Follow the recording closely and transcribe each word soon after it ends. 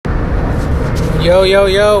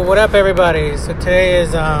Yo, what up, everybody? So today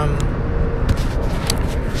is, I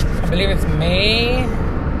believe it's May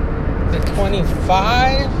the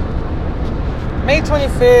 25th, May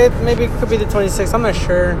 25th, maybe it could be the 26th, I'm not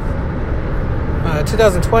sure.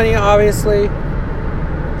 2020, obviously.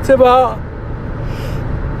 It's about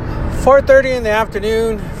 4:30 in the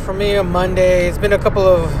afternoon for me on Monday. It's been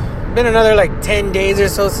another like 10 days or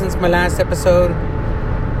so since my last episode.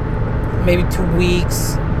 Maybe 2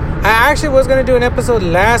 weeks. I actually was gonna do an episode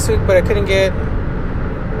last week, but I couldn't get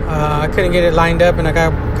it lined up, and I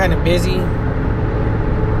got kind of busy.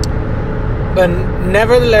 But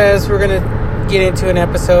nevertheless, we're gonna get into an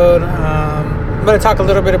episode. I'm gonna talk a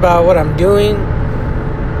little bit about what I'm doing.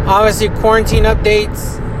 Obviously, quarantine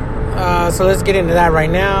updates. So let's get into that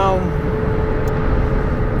right now.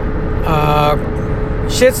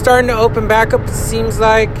 Shit's starting to open back up. It seems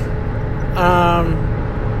like.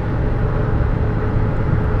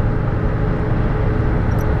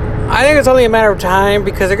 I think it's only a matter of time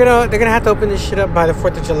because they're gonna have to open this shit up by the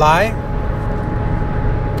 4th of July.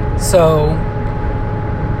 So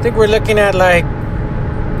I think we're looking at like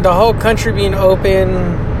the whole country being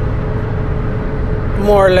open,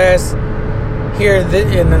 more or less, here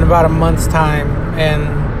in about a month's time, and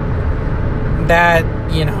that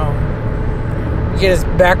get us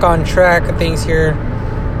back on track of things here.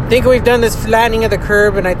 I think we've done this flattening of the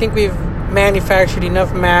curve, and I think we've manufactured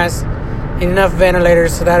enough masks, enough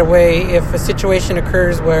ventilators, so that way if a situation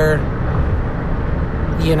occurs where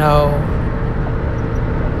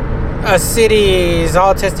a city is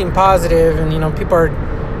all testing positive and people are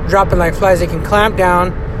dropping like flies, they can clamp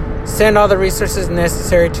down, send all the resources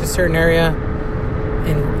necessary to a certain area,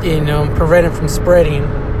 and prevent it from spreading.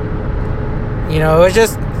 It's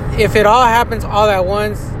just, if it all happens all at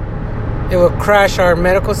once, it will crash our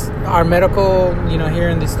medical here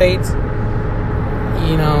in the States.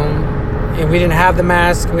 If we didn't have the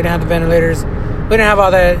mask, we didn't have the ventilators, we didn't have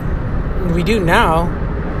all that we do now.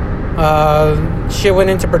 Shit went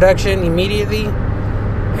into production immediately,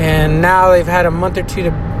 and now they've had a month or two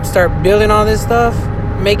to start building all this stuff,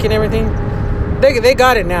 making everything. They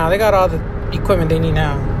got it now. They got all the equipment they need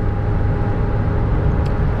now.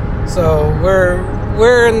 So we're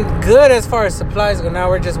good as far as supplies go. Now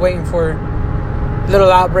we're just waiting for little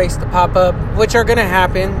outbreaks to pop up, which are gonna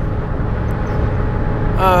happen.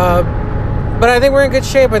 But I think we're in good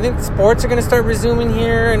shape. I think sports are going to start resuming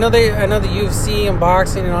here. I know the UFC and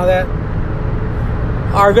boxing and all that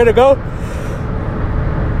are going to go.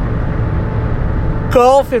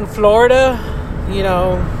 Golf in Florida,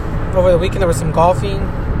 over the weekend there was some golfing.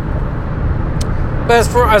 But as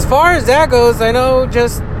far as that goes, I know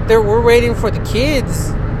we're waiting for the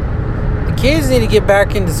kids. The kids need to get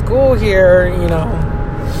back into school here.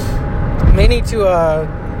 They need to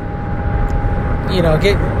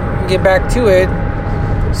get back to it.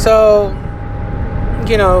 So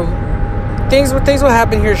things will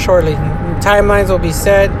happen here shortly. Timelines will be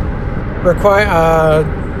set.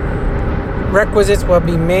 Requisites will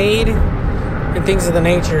be made, and things of the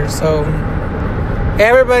nature. So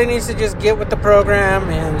everybody needs to just get with the program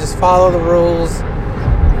and just follow the rules.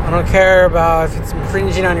 I don't care about if it's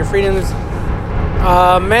infringing on your freedoms.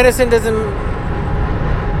 Medicine doesn't.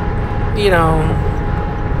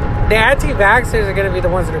 The anti-vaxxers are going to be the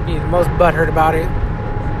ones that are the most butthurt about it.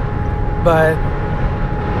 But,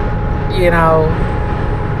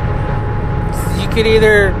 you could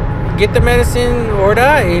either get the medicine or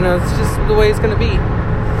die. It's just the way it's going to be.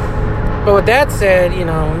 But with that said,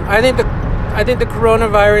 I think the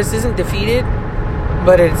coronavirus isn't defeated,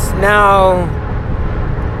 but it's now,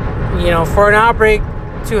 for an outbreak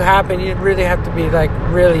to happen, you really have to be like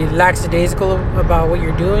really lackadaisical about what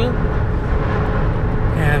you're doing.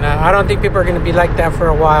 And I don't think people are going to be like that for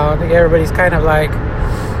a while. I think everybody's kind of like,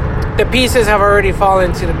 the pieces have already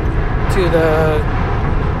fallen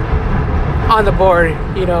on the board,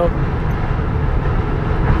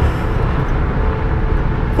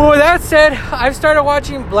 But with that said, I've started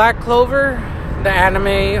watching Black Clover, the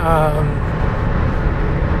anime.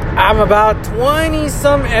 I'm about 20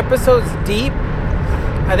 some episodes deep.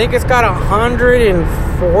 I think it's got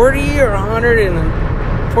 140 or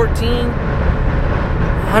 114.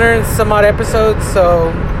 100 and some odd episodes, so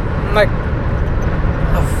I'm like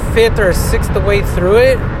a fifth or a sixth of the way through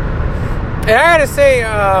it. And I gotta say,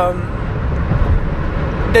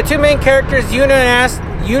 the two main characters,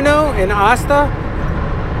 Yuno and Asta,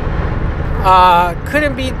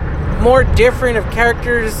 couldn't be more different of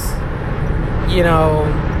characters. Yuno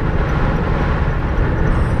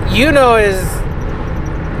is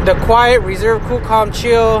the quiet, reserved, cool, calm,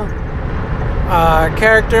 chill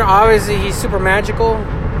character. Obviously, he's super magical.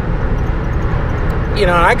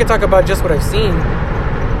 I could talk about just what I've seen.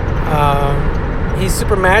 He's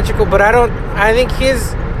super magical, but I think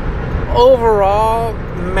his overall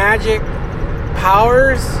magic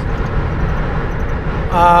powers,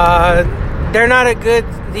 they're not a good.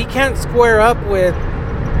 He can't square up with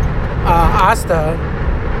Asta.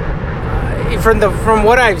 From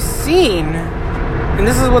what I've seen, and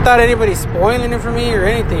this is without anybody spoiling it for me or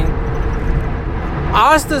anything,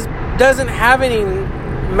 Asta doesn't have any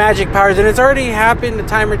magic powers, and it's already happened a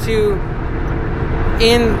time or two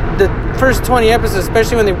in the first 20 episodes,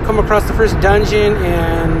 especially when they come across the first dungeon,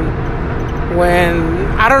 and when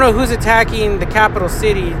I don't know who's attacking the capital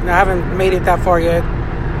city. I haven't made it that far yet,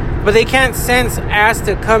 but they can't sense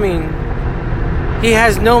Asta coming. He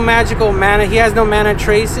has no magical mana. He has no mana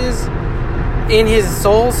traces in his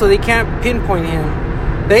soul, so they can't pinpoint him.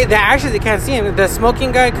 They can't see him. The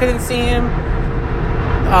smoking guy couldn't see him.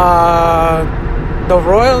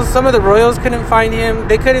 Some of the royals couldn't find him.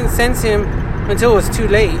 They couldn't sense him until it was too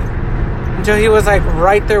late. Until he was like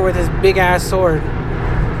right there with his big ass sword.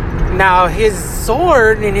 Now his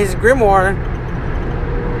sword and his grimoire,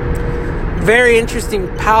 very interesting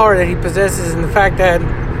power that he possesses in the fact that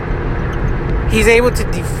he's able to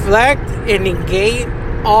deflect and negate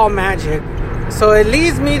all magic. So it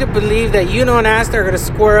leads me to believe that Yuno and Asta are going to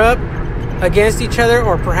square up against each other,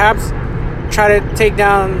 or perhaps try to take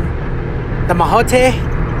down the Mahote,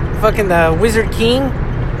 fucking the Wizard King.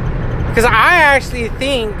 Because I actually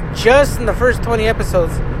think, just in the first 20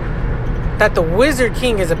 episodes, that the Wizard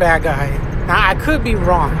King is a bad guy. Now, I could be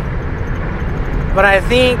wrong, but I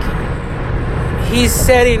think he's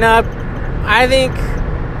setting up. I think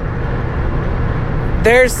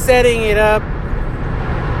they're setting it up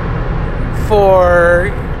for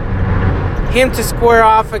him to square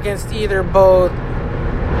off against either both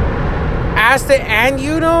Asta and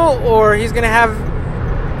Yuno, or he's going to have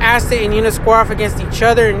Asta and Yuno square off against each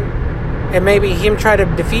other, and maybe him try to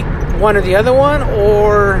defeat one or the other one.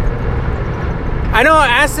 Or I know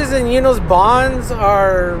Asta's and Yuno's bonds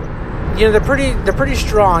are, they're pretty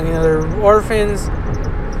strong. They're orphans.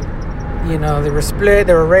 They were split.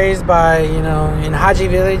 They were raised by, in Haji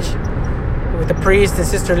village with the priest and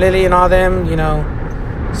Sister Lily and all them,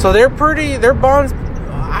 So their bonds,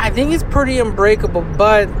 I think, is pretty unbreakable.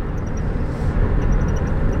 But,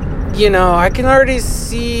 I can already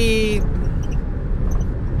see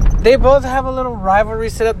they both have a little rivalry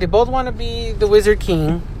set up. They both want to be the Wizard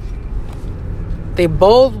King. They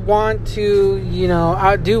both want to,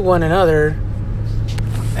 outdo one another.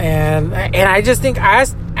 And I just think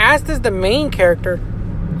Asta's the main character.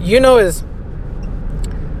 Is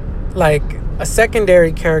like a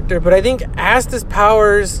secondary character. But I think Asta's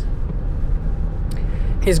powers,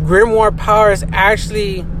 his grimoire powers,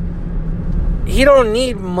 actually, he don't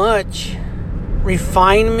need much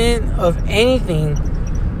refinement of anything.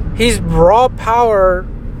 His raw power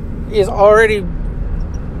is already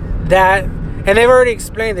that, and they've already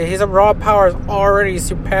explained that his raw power is already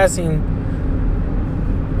surpassing,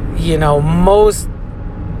 most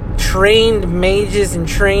trained mages and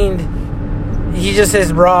trained. He just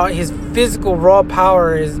has his physical raw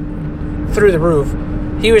power is through the roof.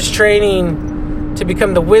 He was training to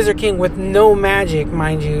become the Wizard King with no magic,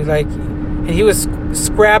 mind you. And he was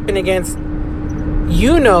scrapping against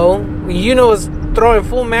Yuno. Yuno was throwing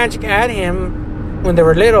full magic at him when they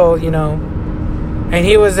were little, and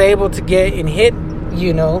he was able to get and hit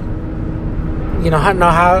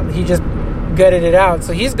how he just gutted it out.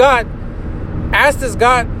 So Asta's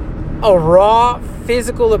got a raw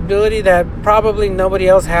physical ability that probably nobody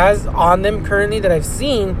else has on them currently that I've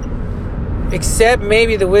seen, except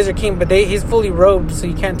maybe the Wizard King, but he's fully robed, so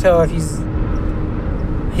you can't tell if his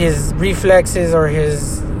reflexes or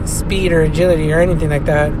his speed or agility or anything like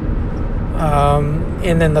that.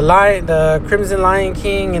 And then the Crimson Lion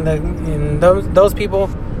King and those people,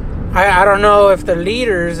 I don't know if the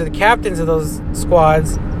leaders or the captains of those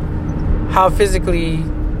squads, how physically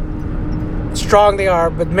strong they are,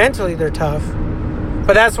 but mentally they're tough.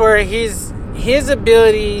 But that's where his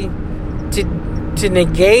ability to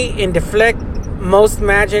negate and deflect most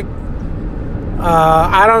magic,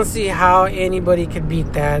 I don't see how anybody could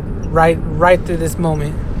beat that right through this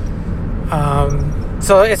moment.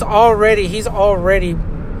 So he's already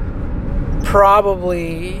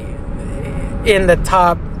probably in the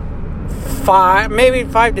top 5, maybe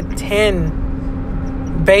 5 to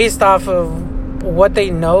 10, based off of what they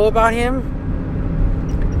know about him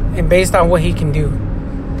and based on what he can do.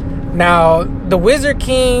 Now, the Wizard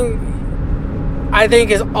King, I think,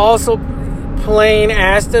 is also playing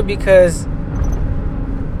Asta because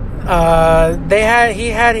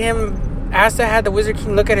Asta had the Wizard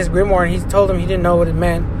King look at his grimoire and he told him he didn't know what it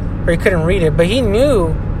meant. or he couldn't read it, but he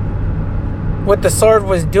knew what the sword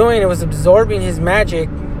was doing. It was absorbing his magic,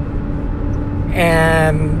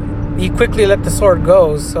 and he quickly let the sword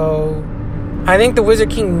go. So I think the Wizard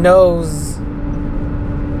King knows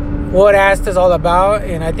what Asta's all about,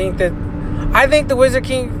 and I think the Wizard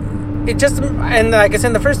King, and like I said,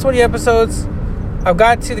 in the first 20 episodes, I've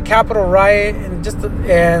got to the Capitol riot and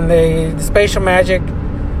the spatial magic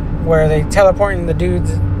where they teleporting the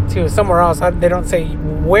dudes to somewhere else. They don't say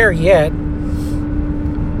where yet,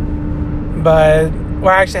 but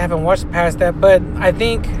I actually haven't watched past that. But I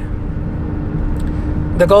think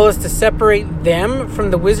the goal is to separate them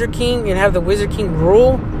from the Wizard King and have the Wizard King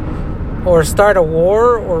rule, or start a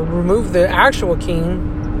war, or remove the actual king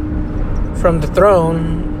from the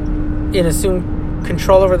throne and assume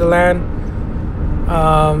control over the land.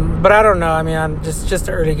 But I don't know. I mean, I'm just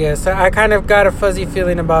an early guess. I kind of got a fuzzy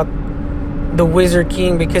feeling about the Wizard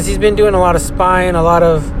King because he's been doing a lot of spying, a lot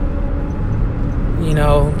of,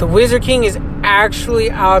 the Wizard King is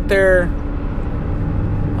actually out there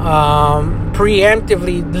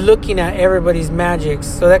preemptively looking at everybody's magic.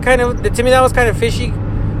 So that to me, that was kind of fishy,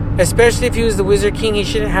 especially if he was the Wizard King. He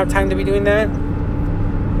shouldn't have time to be doing that.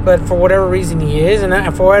 But for whatever reason, he is. And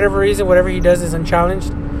for whatever reason, whatever he does is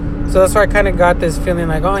unchallenged. So that's why I kind of got this feeling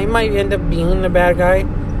like, he might end up being the bad guy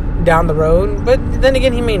down the road. But then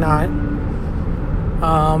again, he may not.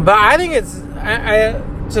 But I think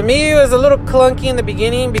to me, it was a little clunky in the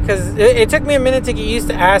beginning because it took me a minute to get used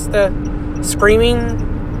to Asta screaming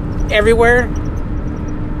everywhere.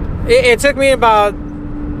 It took me about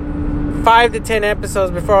 5 to 10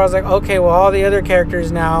 episodes before I was like, okay, well, all the other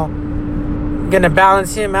characters now gonna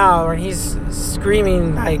balance him out, or he's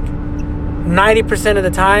screaming like 90% of the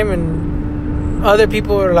time, and other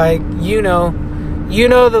people are like,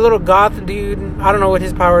 the little goth dude. I don't know what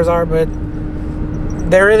his powers are, but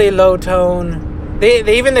they're really low tone.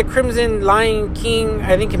 They even the Crimson Lion King,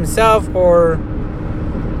 I think himself, or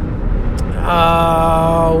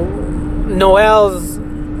Noel's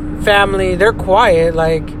family, they're quiet.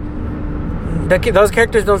 Like those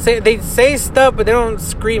characters they say stuff, but they don't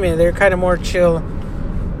scream it. They're kind of more chill.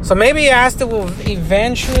 So maybe Asta will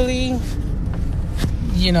eventually,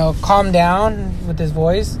 calm down with his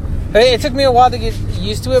voice. It took me a while to get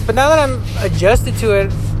used to it, but now that I'm adjusted to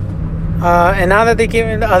it, and now that they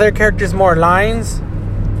give the other characters more lines,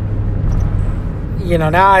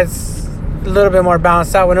 now it's a little bit more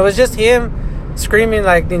balanced out. When it was just him screaming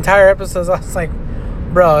like the entire episode, I was like,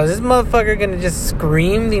 bro, is this motherfucker gonna just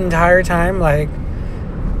scream the entire time? Like,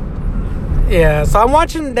 yeah. So I'm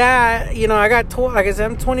watching that. I got like I said,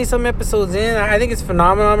 I'm 20 some episodes in. I think it's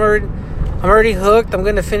phenomenal. I'm already hooked. I'm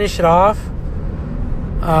gonna finish it off.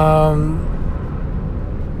 I'm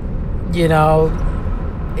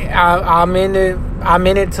in it. I'm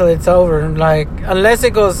in it till it's over. Like, unless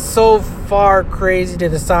it goes so far crazy to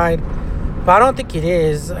the side, but I don't think it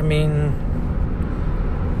is. I mean,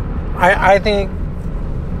 I think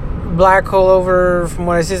Black Hole, over from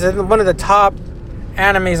what I see, is one of the top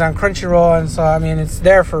animes on Crunchyroll, and so I mean, it's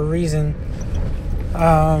there for a reason.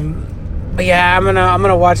 But yeah, I'm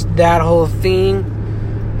gonna watch that whole thing.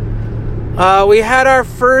 We had our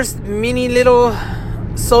first mini little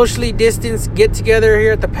socially distanced get together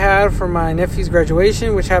here at the pad for my nephew's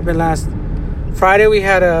graduation, which happened last Friday. We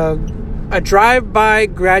had a drive-by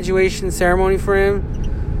graduation ceremony for him.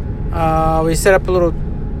 We set up a little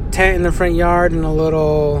tent in the front yard and a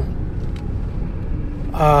little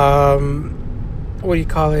what do you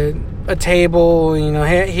call it? A table.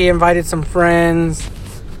 He invited some friends.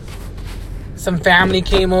 Some family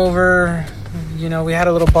came over. We had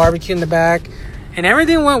a little barbecue in the back, and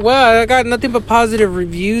everything went well. I got nothing but positive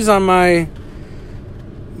reviews on my,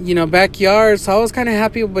 backyard. So I was kind of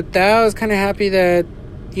happy with that. I was kind of happy that,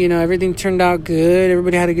 everything turned out good.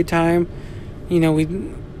 Everybody had a good time.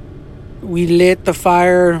 We lit the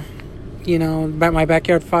fire, my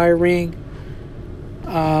backyard fire ring.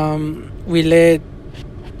 We lit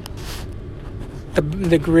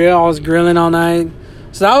the grill. I was grilling all night.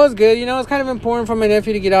 So that was good. It's kind of important for my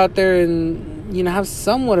nephew to get out there and, have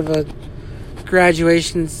somewhat of a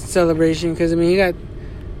graduation celebration. Because, he got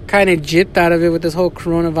kind of gypped out of it with this whole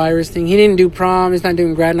coronavirus thing. He didn't do prom. He's not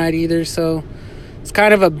doing grad night either. So it's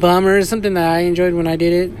kind of a bummer. It's something that I enjoyed when I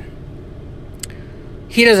did it.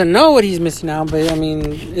 He doesn't know what he's missing out. But,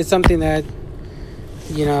 it's something that,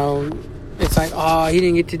 it's like, he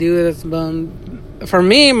didn't get to do it. That's a bum. For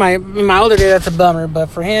me, my older day, that's a bummer. But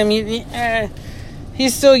for him,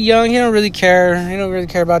 he's still young. He don't really care. He don't really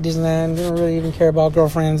care about Disneyland. He don't really even care about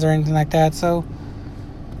girlfriends or anything like that. So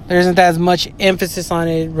there isn't as much emphasis on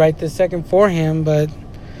it right this second for him. But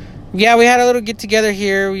yeah, we had a little get together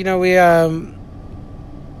here. We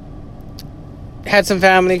had some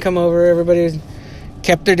family come over. Everybody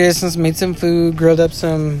kept their distance, made some food, grilled up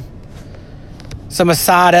some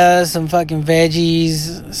asada, some fucking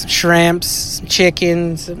veggies, some shrimps, some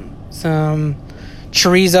chicken, some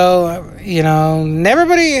chorizo, you know. And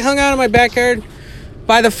everybody hung out in my backyard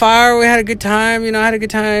by the fire. We had a good time, you know. I had a good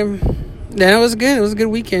time. Then it was good. It was a good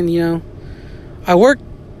weekend, you know. I worked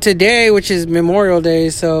today, which is Memorial Day,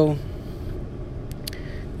 so,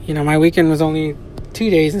 you know, my weekend was only 2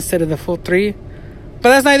 days instead of the full 3. But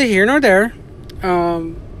that's neither here nor there.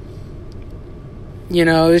 You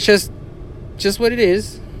know, it's just what it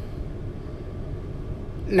is.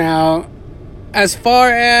 Now, as far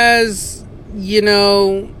as, you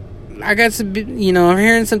know, I got some, you know, I'm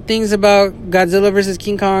hearing some things about Godzilla versus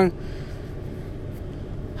King Kong.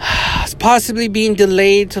 It's possibly being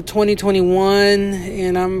delayed till 2021,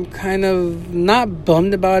 and I'm kind of not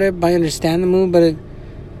bummed about it, but I understand the move, but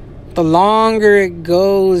the longer it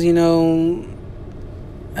goes, you know,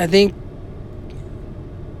 I think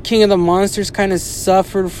King of the Monsters kind of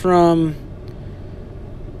suffered from,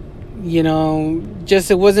 you know, just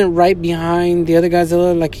it wasn't right behind the other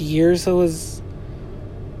Godzilla like a year, so it was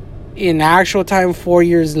in actual time 4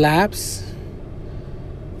 years lapse.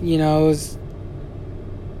 You know, it was,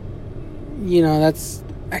 you know,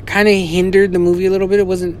 that kind of hindered the movie a little bit.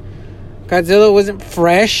 Godzilla wasn't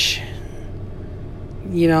fresh.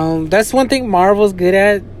 You know, that's one thing Marvel's good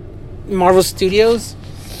at. Marvel Studios.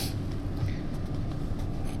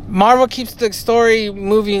 Marvel keeps the story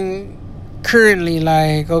moving currently,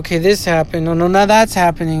 like, okay, this happened. No, now that's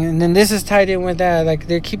happening. And then this is tied in with that. Like,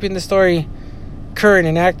 they're keeping the story current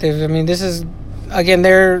and active. I mean, this is, again,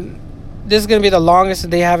 this is going to be the longest that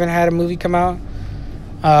they haven't had a movie come out.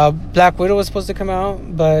 Black Widow was supposed to come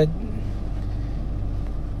out, but,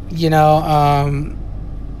 you know,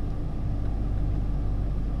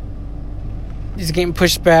 it's getting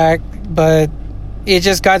pushed back. But it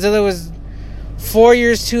just, Godzilla was 4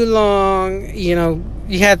 years too long. You know,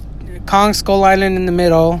 you had Kong Skull Island in the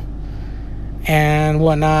middle and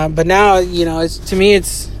whatnot. But now, you know, to me,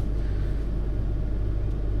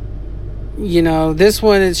 you know, this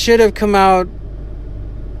one, it should have come out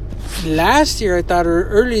last year, I thought, or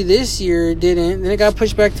early this year. It didn't. Then it got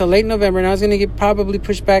pushed back to late November. Now it's going to get probably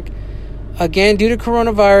pushed back again due to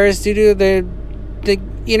coronavirus, due to the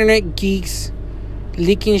internet geeks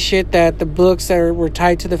leaking shit that the books that were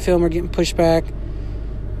tied to the film are getting pushed back.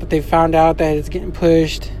 But they found out that it's getting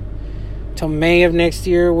pushed till May of next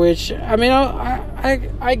year, which, I mean,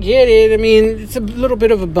 I get it. I mean, it's a little bit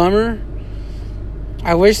of a bummer.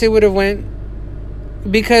 I wish they would have went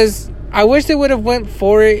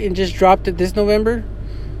for it and just dropped it this November.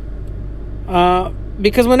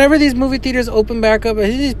 Because whenever these movie theaters open back up,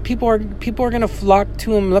 people are going to flock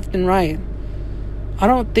to them left and right. I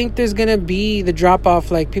don't think there's going to be the drop-off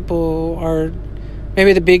like people are,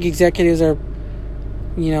 maybe the big executives are,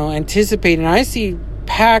 you know, anticipating. I see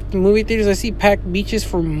packed movie theaters. I see packed beaches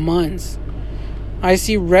for months. I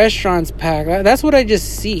see restaurants packed. That's what I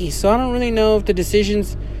just see. So I don't really know if the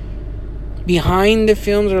decisions behind the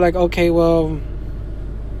films are like, okay, well,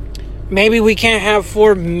 maybe we can't have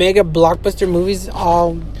 4 mega blockbuster movies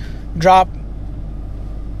all drop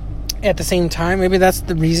at the same time. Maybe that's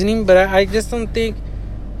the reasoning, but I just don't think,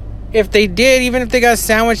 if they did, even if they got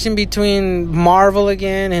sandwiched in between Marvel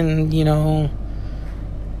again and, you know,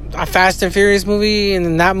 a Fast and Furious movie and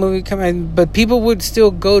then that movie coming, but people would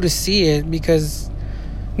still go to see it because,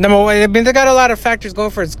 number one, I mean, they got a lot of factors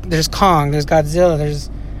going for it. There's Kong, there's Godzilla, there's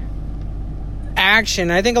action.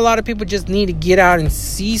 I think a lot of people just need to get out and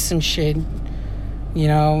see some shit. You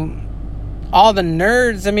know, all the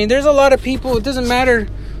nerds. I mean, there's a lot of people, it doesn't matter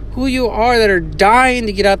who you are, that are dying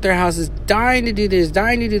to get out their houses, dying to do this,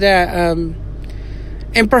 dying to do that.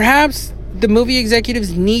 And perhaps the movie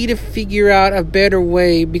executives need to figure out a better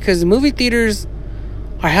way, because the movie theaters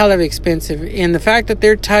are hella expensive. And the fact that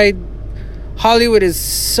they're tied, Hollywood is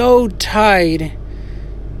so tied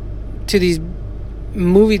to these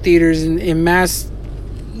movie theaters in mass,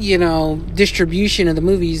 you know, distribution of the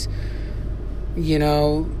movies, you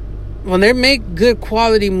know, when they make good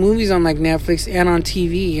quality movies on like Netflix and on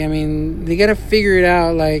TV, I mean, they gotta figure it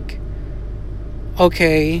out. Like,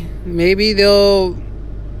 okay, maybe they'll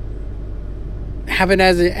have it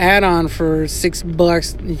as an add-on for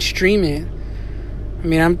 $6 and stream it. I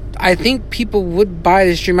mean, I think people would buy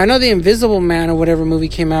the stream. I know The Invisible Man or whatever movie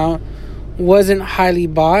came out wasn't highly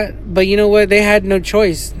bought, but you know what? They had no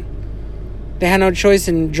choice. They had no choice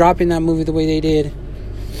in dropping that movie the way they did.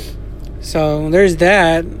 So there's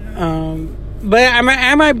that. But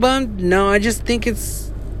am I bummed? No, I just think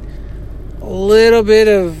it's a little bit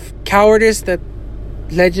of cowardice that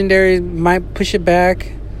Legendary might push it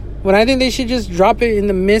back when I think they should just drop it in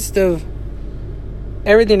the midst of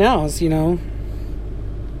everything else, you know.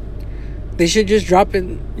 They should just drop it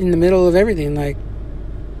in the middle of everything. Like,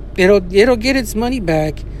 it'll get its money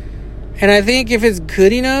back. And I think if it's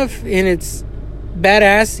good enough and it's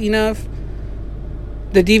badass enough,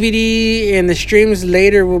 the DVD and the streams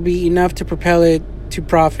later will be enough to propel it to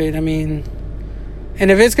profit. I mean,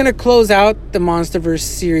 and if it's going to close out the MonsterVerse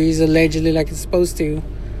series, allegedly, like it's supposed to,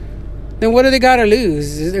 then what do they got to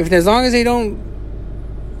lose? As long as they don't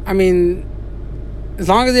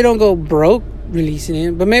go broke releasing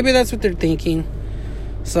it. But maybe that's what they're thinking.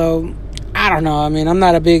 So, I don't know. I mean, I'm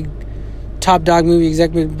not a big Top Dog movie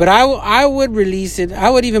executive, but I would release it. I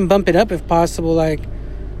would even bump it up if possible. Like,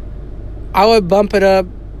 I would bump it up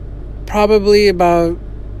probably about...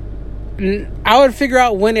 I would figure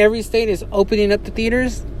out when every state is opening up the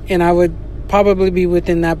theaters, and I would probably be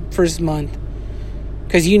within that first month.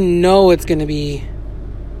 Because you know it's going to be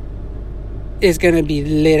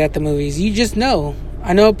lit at the movies. You just know.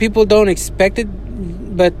 I know people don't expect it,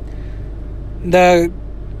 but the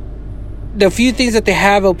few things that they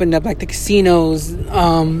have opened up, like the casinos,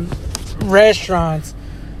 restaurants,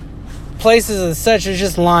 places as such, there's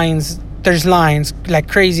just lines. There's lines, like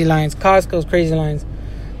crazy lines. Costco's crazy lines.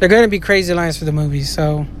 They're going to be crazy lines for the movies.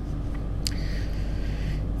 So,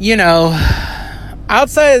 you know,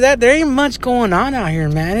 outside of that, there ain't much going on out here,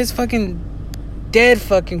 man. It's fucking dead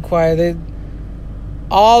fucking quiet.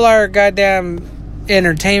 All our goddamn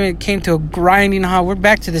entertainment came to a grinding halt. We're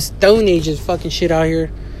back to the Stone Ages fucking shit out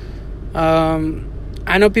here.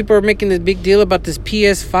 I know people are making this big deal about this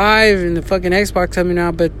PS5 and the fucking Xbox coming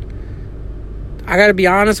out, but I gotta be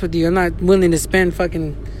honest with you, I'm not willing to spend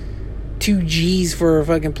fucking 2 G's for a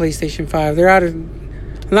fucking PlayStation 5.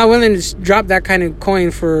 I'm not willing to drop that kind of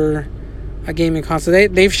coin for a gaming console.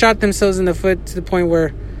 They've shot themselves in the foot to the point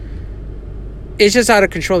where it's just out of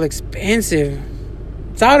control expensive.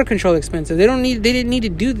 It's out of control expensive. They didn't need to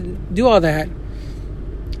do all that.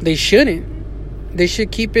 They shouldn't. They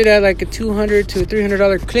should keep it at like a $200 to a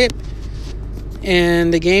 $300 clip,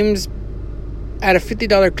 and the game's at a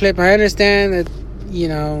 $50 clip. I understand that, you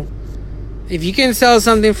know, if you can sell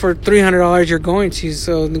something for $300, you're going to.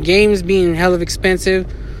 So the game's being hell of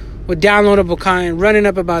expensive with downloadable content running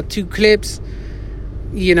up about 2 clips.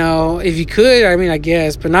 You know, if you could, I mean, I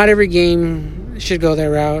guess, but not every game should go that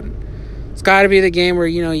route. It's got to be the game where,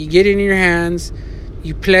 you know, you get it in your hands,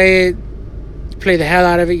 you play it, you play the hell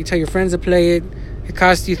out of it, you tell your friends to play it. It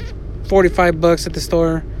costs you $45 at the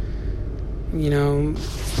store, you know,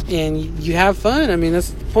 and you have fun. I mean,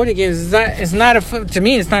 that's the point of games. It's not to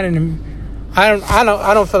me. It's not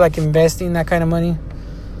I don't feel like investing that kind of money.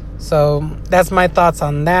 So that's my thoughts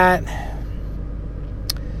on that.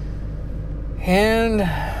 And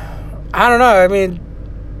I don't know. I mean,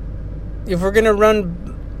 if we're gonna run,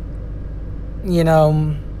 you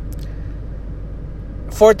know,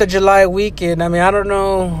 4th of July weekend, I mean, I don't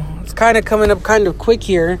know. It's kind of coming up kind of quick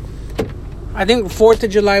here. I think 4th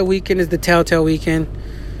of July weekend is the telltale weekend.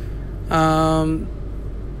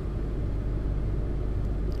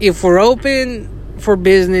 If we're open for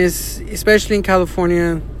business, especially in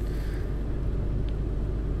California,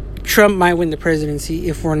 Trump might win the presidency.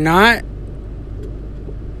 If we're not,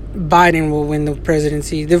 Biden will win the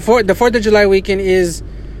presidency. The 4th of July weekend is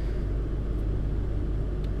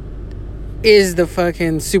the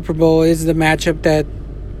fucking Super Bowl, is the matchup that,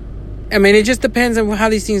 I mean, it just depends on how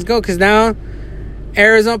these things go. Because now,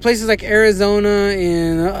 places like Arizona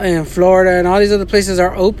and Florida and all these other places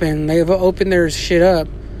are open. They've opened their shit up.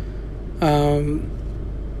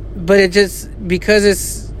 But it just, because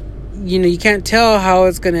it's, you know, you can't tell how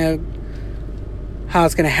it's gonna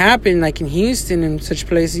happen. Like in Houston and such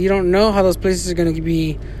places, you don't know how those places are gonna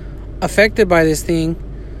be affected by this thing.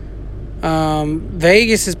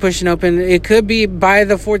 Vegas is pushing open. It could be by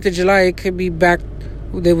the 4th of July. It could be back.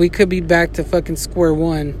 That we could be back to fucking square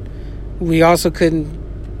one. We also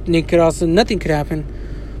nothing could happen.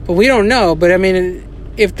 But we don't know. But I mean,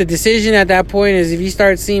 if the decision at that point is, if you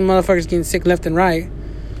start seeing motherfuckers getting sick left and right,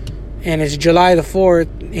 and it's July the 4th,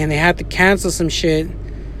 and they have to cancel some shit,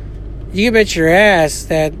 you can bet your ass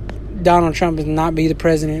that Donald Trump will not be the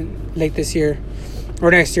president late this year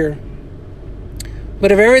or next year.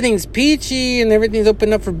 But if everything's peachy and everything's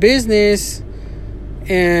open up for business,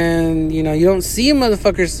 and, you know, you don't see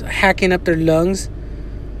motherfuckers hacking up their lungs,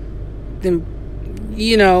 then,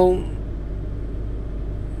 you know,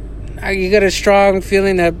 you got a strong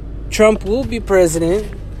feeling that Trump will be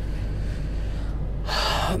president.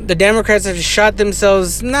 The Democrats have shot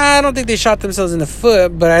themselves. I don't think they shot themselves in the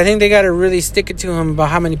foot, but I think they got to really stick it to him about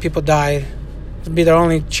how many people died. It'll be their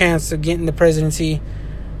only chance of getting the presidency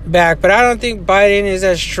back. But I don't think Biden is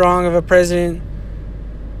as strong of a president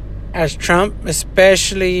as Trump,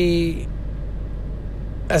 especially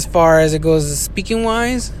as far as it goes speaking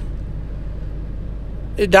wise.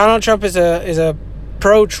 Donald Trump is a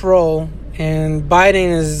pro-troll, and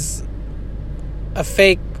Biden is a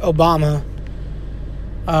fake Obama.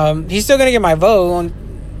 He's still gonna get my vote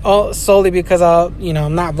solely because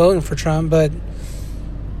I'm not voting for Trump. But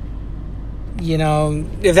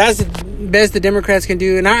if that's the best the Democrats can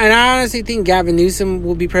do, and I honestly think Gavin Newsom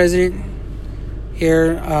will be president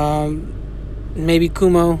here. Maybe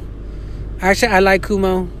Cuomo. Actually, I like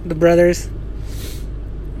Cuomo, the brothers.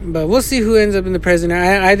 But we'll see who ends up in the president.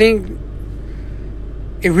 I think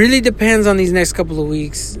it really depends on these next couple of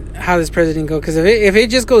weeks how this president goes. Because if it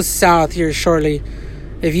just goes south here shortly,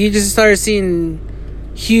 if you just start seeing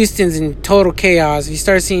Houston's in total chaos, if you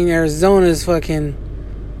start seeing Arizona's fucking,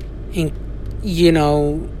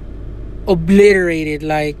 obliterated,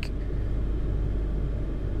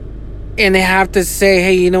 and they have to say,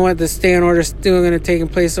 hey, you know what, the stay in order is still going to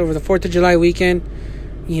take place over the 4th of July weekend.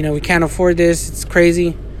 We can't afford this. It's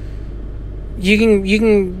crazy.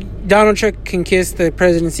 Donald Trump can kiss the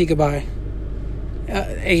presidency goodbye.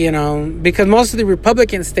 Because most of the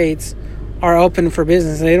Republican states are open for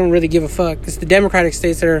business. They don't really give a fuck. It's the Democratic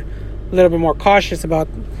states that are a little bit more cautious about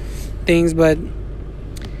things. But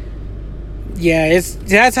yeah,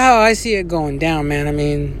 that's how I see it going down, man. I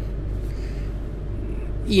mean,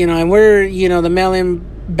 and we're, the mail-in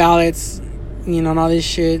ballots, and all this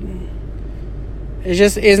shit.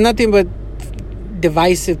 It's nothing but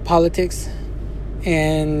divisive politics.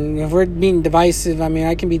 And if we're being divisive, I mean,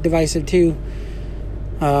 I can be divisive too.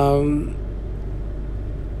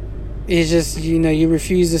 It's just, you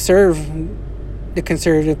refuse to serve the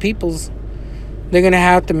conservative peoples. They're going to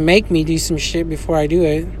have to make me do some shit before I do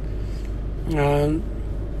it.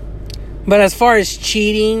 But as far as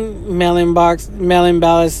cheating, mail-in ballots,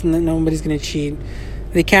 nobody's going to cheat.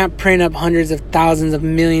 They can't print up hundreds of thousands of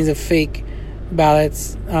millions of fake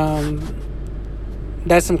ballots.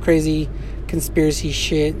 That's some crazy conspiracy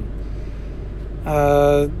shit.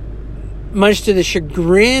 Much to the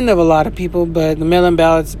chagrin of a lot of people, but the mail-in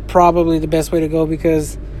ballot's probably the best way to go,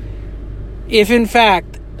 because if in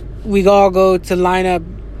fact we all go to line up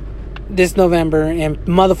this November and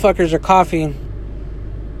motherfuckers are coughing,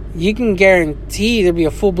 you can guarantee there'll be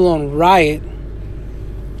a full-blown riot,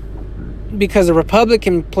 because the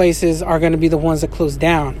Republican places are going to be the ones that close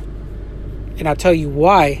down. And I'll tell you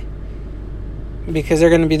why. Because they're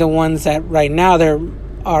going to be the ones that right now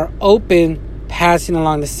are open, passing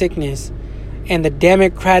along the sickness. And the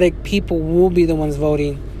Democratic people will be the ones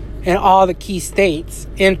voting in all the key states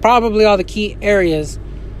and probably all the key areas.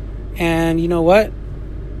 And you know what?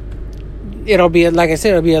 It'll be, like I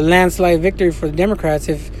said, it'll be a landslide victory for the Democrats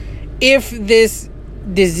if this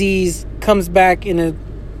disease comes back in a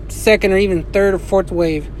second or even third or fourth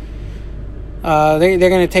wave. They're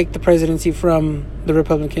going to take the presidency from the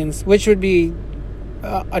Republicans, which would be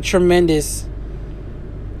a tremendous,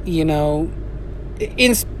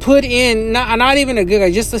 put in, not even a good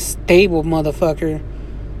guy, just a stable motherfucker.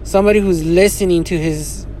 Somebody who's listening to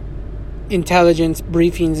his intelligence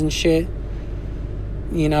briefings and shit.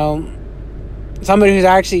 Somebody who's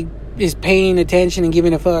actually is paying attention and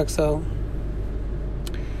giving a fuck. So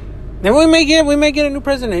then we may get a new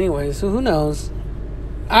president anyway. So who knows?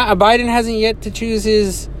 Biden hasn't yet to choose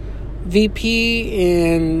his VP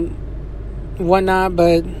and whatnot,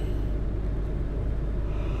 but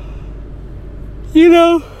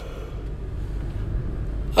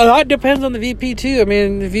a lot depends on the VP too. I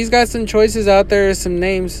mean, if he's got some choices out there, some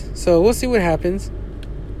names, so we'll see what happens.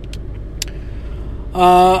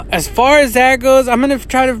 As far as that goes, I'm gonna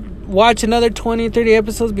try to watch another 20-30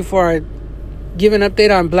 episodes before I give an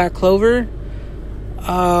update on Black Clover.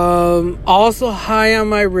 Also high on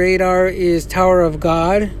my radar is Tower of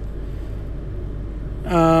God.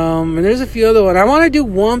 And there's a few other ones. I want to do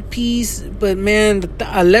One Piece, but man, the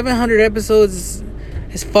 1100 episodes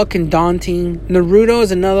is fucking daunting. Naruto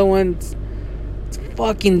is another one. It's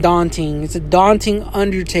fucking daunting. It's a daunting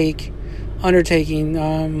undertaking.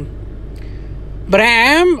 But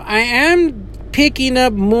I am picking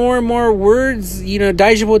up more and more words.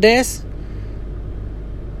 Daijibo des.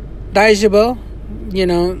 Daijibo.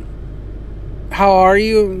 How are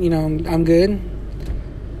you? I'm good.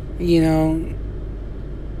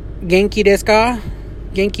 Genki desu ka?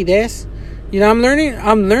 Genki desu.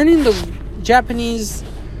 I'm learning the Japanese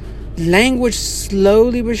language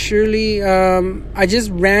slowly but surely. I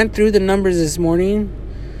just ran through the numbers this morning.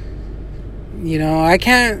 I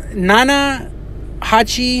can't. Nana,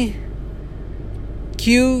 Hachi,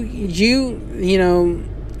 Q, Ju,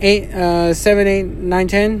 7, 8, 9,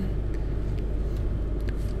 10.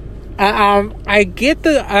 I get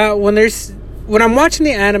the when I'm watching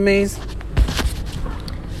the animes,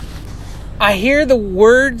 I hear the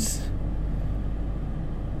words,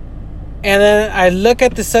 and then I look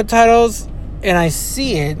at the subtitles, and I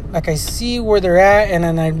see it. Like, I see where they're at, and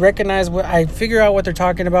then I recognize I figure out what they're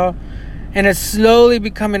talking about, and it's slowly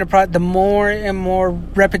becoming the more and more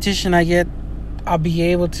repetition I get, I'll be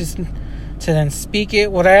able to then speak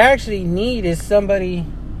it. What I actually need is somebody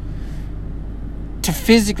to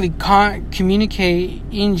physically communicate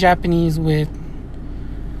in Japanese with,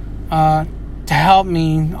 to help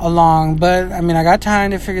me along. But I mean, I got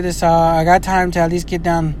time to figure this out. I got time to at least get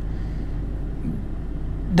down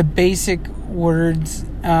the basic words,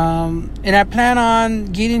 and I plan on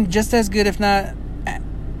getting just as good, if not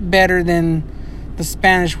better, than the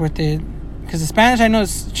Spanish with it, because the Spanish I know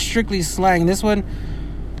is strictly slang. This one,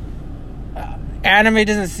 anime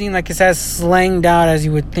doesn't seem like it's as slanged out as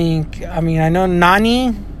you would think. I mean, I know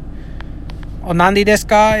Nani or Nandi desu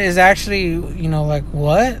ka is actually, you know, like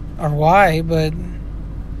what or why, but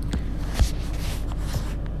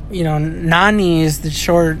you know, Nani is the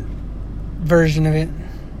short version of it.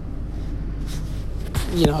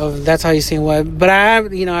 You know, that's how you say what. But I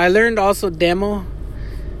learned also demo,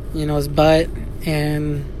 you know, is butt,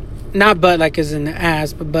 and not butt like as in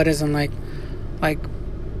ass, but butt as in like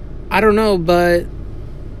I don't know, but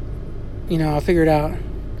you know, I'll figure it out.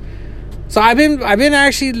 So I've been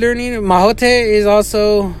actually learning. Mahote is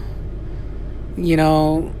also, you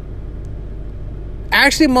know,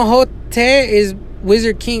 actually Mahote is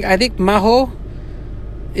Wizard King. I think Maho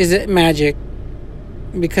is it magic,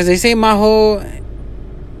 because they say Maho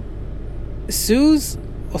Sus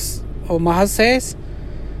or Mahases,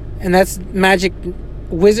 and that's magic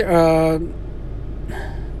wizard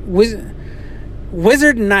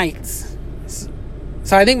wizard knights.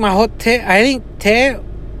 So I think Te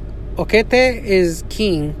Okete is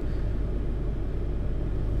king.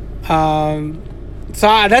 So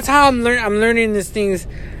that's how I'm learning these things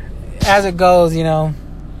as it goes, you know.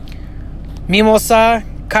 Mimosa,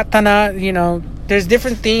 katana, you know, there's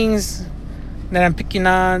different things that I'm picking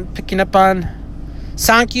up on.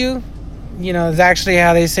 Thank you, you know, is actually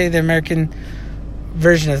how they say the American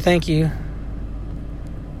version of thank you.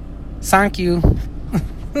 Thank you.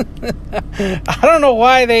 I don't know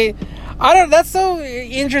why that's so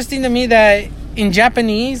interesting to me that in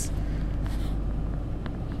Japanese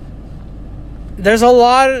there's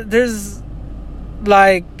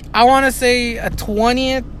like, I want to say a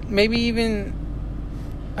 20th, maybe even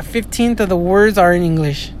a 15th of the words are in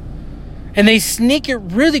English, and they sneak it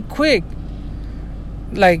really quick,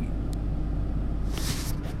 like,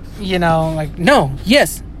 you know, like no,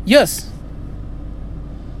 yes,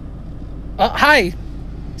 hi,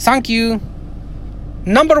 thank you,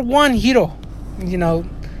 number one hero, you know,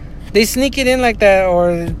 they sneak it in like that.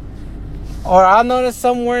 Or I'll notice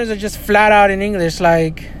some words are just flat out in English,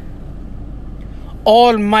 like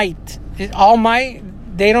All Might. All Might,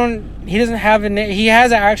 he doesn't have a name. He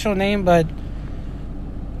has an actual name, but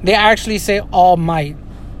they actually say All Might.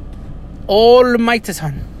 All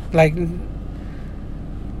Might-san. Like,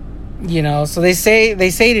 you know, so they say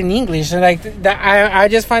it in English, and like that, I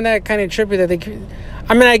just find that kind of trippy that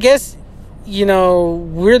I mean, I guess, you know,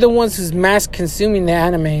 we're the ones who's mass consuming the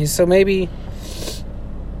anime, so maybe,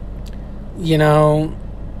 you know,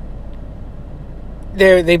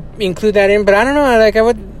 they include that in, but I don't know, like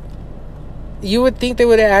you would think they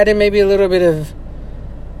would have added maybe a little bit of,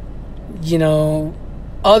 you know,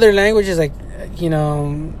 other languages, like, you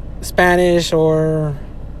know, Spanish or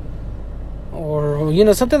you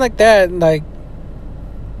know, something like that, like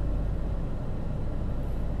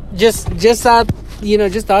just thought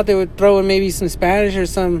they would throw in maybe some Spanish or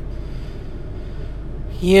some,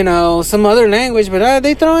 you know, some other language, but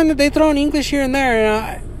they throw in English here and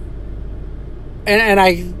there, and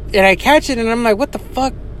I catch it, and I'm like, what the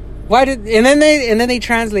fuck? Why did? And then they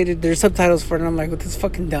translated their subtitles for it, and I'm like, well, this is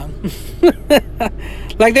fucking dumb.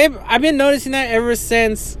 Like, I've been noticing that ever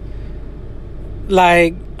since,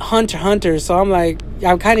 like, Hunter x Hunter. So I'm like,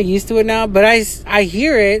 I'm kind of used to it now. But I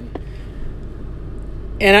hear it,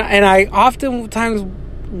 and I oftentimes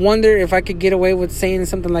wonder if I could get away with saying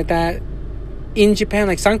something like that in Japan,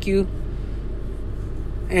 like thank you,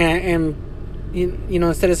 and you know,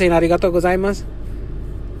 instead of saying arigatou gozaimasu.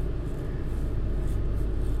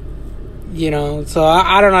 You know, so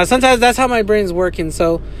I don't know. Sometimes that's how my brain's working.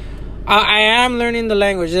 So I am learning the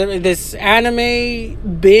language. This anime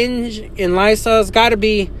binge and lifestyle's got to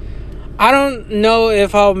be. I don't know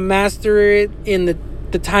if I'll master it in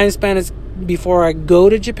the time span before I go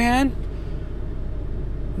to Japan.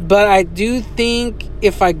 But I do think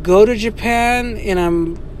if I go to Japan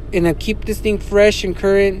and I keep this thing fresh and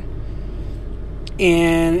current,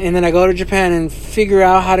 and then I go to Japan and figure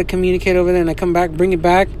out how to communicate over there, and I come back, bring it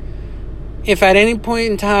back. If at any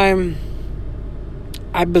point in time,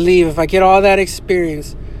 I believe if I get all that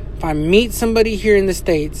experience, if I meet somebody here in the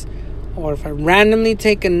States, or if I randomly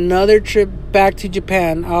take another trip back to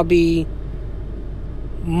Japan, I'll be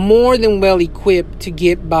more than well equipped to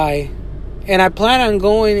get by. And I plan on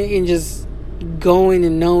going and just going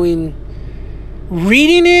and knowing.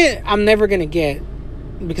 Reading it, I'm never going to get.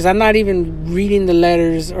 Because I'm not even reading the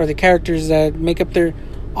letters or the characters that make up their...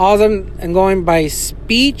 All of them, I'm going by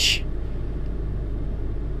speech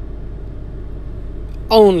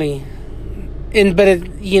only. But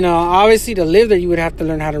obviously to live there, you would have to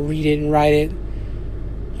learn how to read it and write it.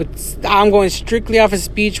 But I'm going strictly off of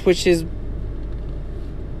speech, which is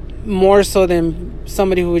more so than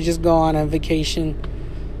somebody who would just go on a vacation,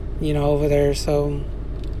 over there. So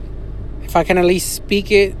if I can at least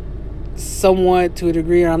speak it somewhat to a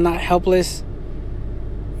degree, or I'm not helpless,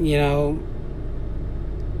 so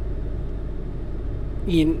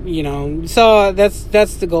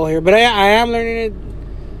that's the goal here. But I am learning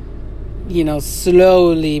it,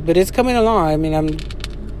 slowly, but it's coming along. I mean,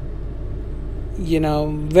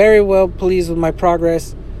 I'm very well pleased with my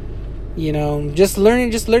progress. Just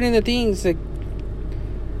learning the things like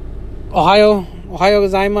Ohayo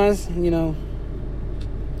gozaimasu,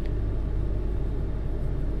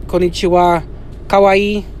 konnichiwa,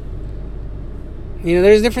 kawaii.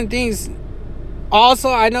 There's different things. Also,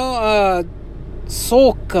 I know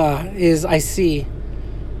soka is I see,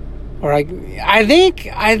 or I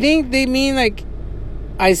think they mean like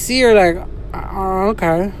I see, or like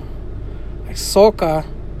okay, like soka,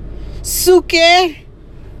 suke,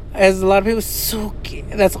 as a lot of people suke.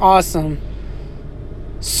 That's awesome.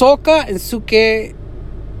 Soka and suke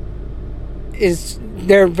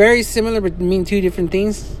they're very similar but mean two different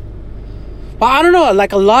things. But I don't know,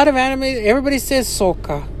 like a lot of anime, everybody says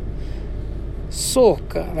soka.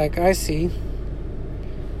 Like I see.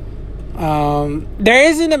 There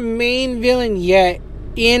isn't a main villain yet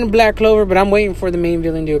in Black Clover, but I'm waiting for the main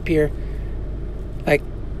villain to appear. Like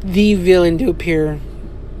the villain to appear.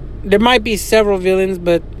 There might be several villains,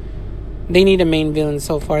 but they need a main villain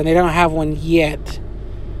so far, and they don't have one yet.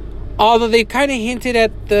 Although they kind of hinted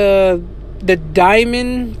at the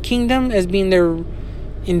Diamond Kingdom as being their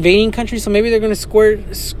invading country, so maybe they're going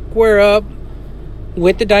to square up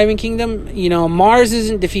with the Diamond Kingdom. Mars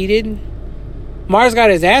isn't defeated. Mars got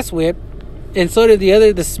his ass whipped, and so did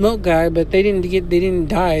the smoke guy, but they didn't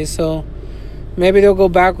die. So maybe they'll go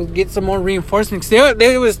back and get some more reinforcements.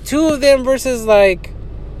 There was 2 of them versus like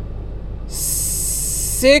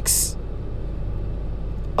 6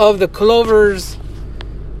 of the Clover's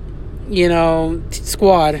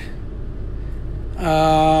squad.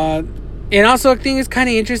 And also I think it's kind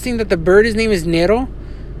of interesting that the bird, his name is Nero,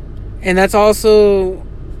 and that's also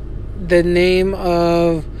the name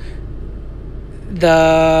of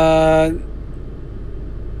the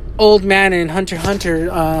old man in Hunter x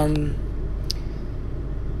Hunter. I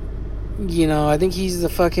think he's the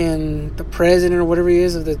president or whatever he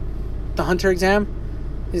is of the Hunter exam.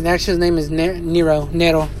 His name is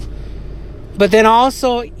Nero. But then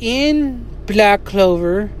also in Black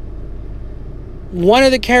Clover, one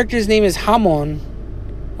of the characters' name is Hamon,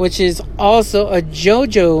 which is also a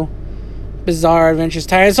JoJo Bizarre Adventures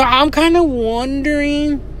tie. So I'm kind of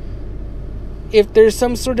wondering if there's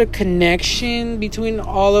some sort of connection between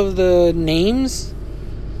all of the names.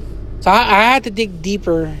 So I had to dig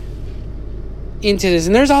deeper into this.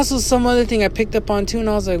 And there's also some other thing I picked up on too, and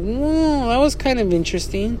I was like, whoa, that was kind of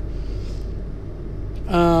interesting.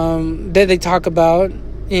 That they talk about.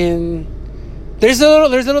 And there's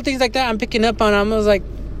little things like that I'm picking up on. I was like,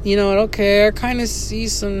 okay, I kind of see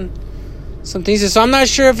some things. So I'm not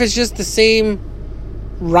sure if it's just the same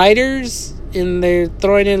writers and they're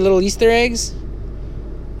throwing in little Easter eggs,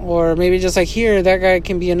 or maybe just like here, that guy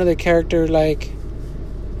can be another character. Like,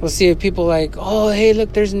 we'll see if people like, oh, hey,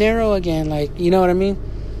 look, there's Nero again. Like, you know what I mean?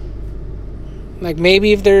 Like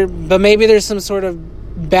maybe there's some sort of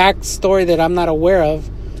backstory that I'm not aware of.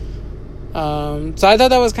 So I thought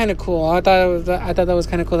that was kind of cool. I thought that was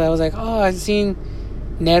kind of cool. That I was like, oh, I've seen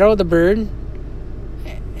Nero the bird,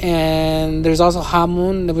 and there's also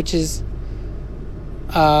Hamon, which is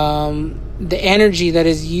the energy that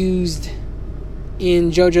is used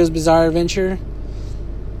in JoJo's Bizarre Adventure.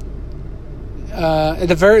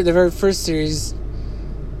 The very first series.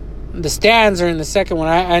 The stands are in the second one.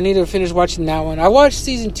 I need to finish watching that one. I watched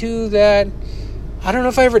season 2 that... I don't know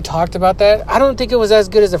if I ever talked about that. I don't think it was as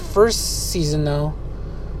good as the first season, though.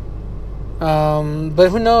 But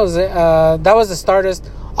who knows? That was the Stardust.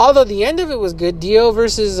 Although the end of it was good. Dio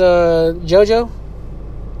versus Jotaro.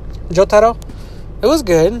 It was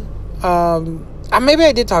good. Maybe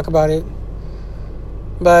I did talk about it.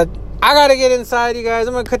 But I gotta get inside, you guys.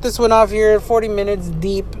 I'm gonna cut this one off here. 40 minutes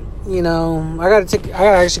deep. You know, I gotta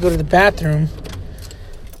actually go to the bathroom.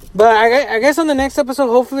 But I guess on the next episode,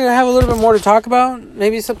 hopefully I have a little bit more to talk about.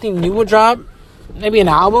 Maybe something new will drop. Maybe an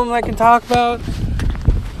album I can talk about.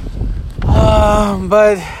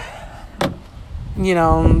 But, you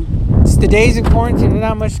know, it's the days of quarantine. There's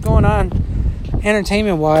not much going on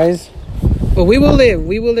entertainment-wise. But we will live.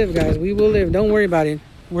 We will live, guys. We will live. Don't worry about it.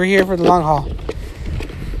 We're here for the long haul.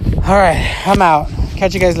 All right. I'm out.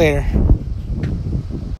 Catch you guys later.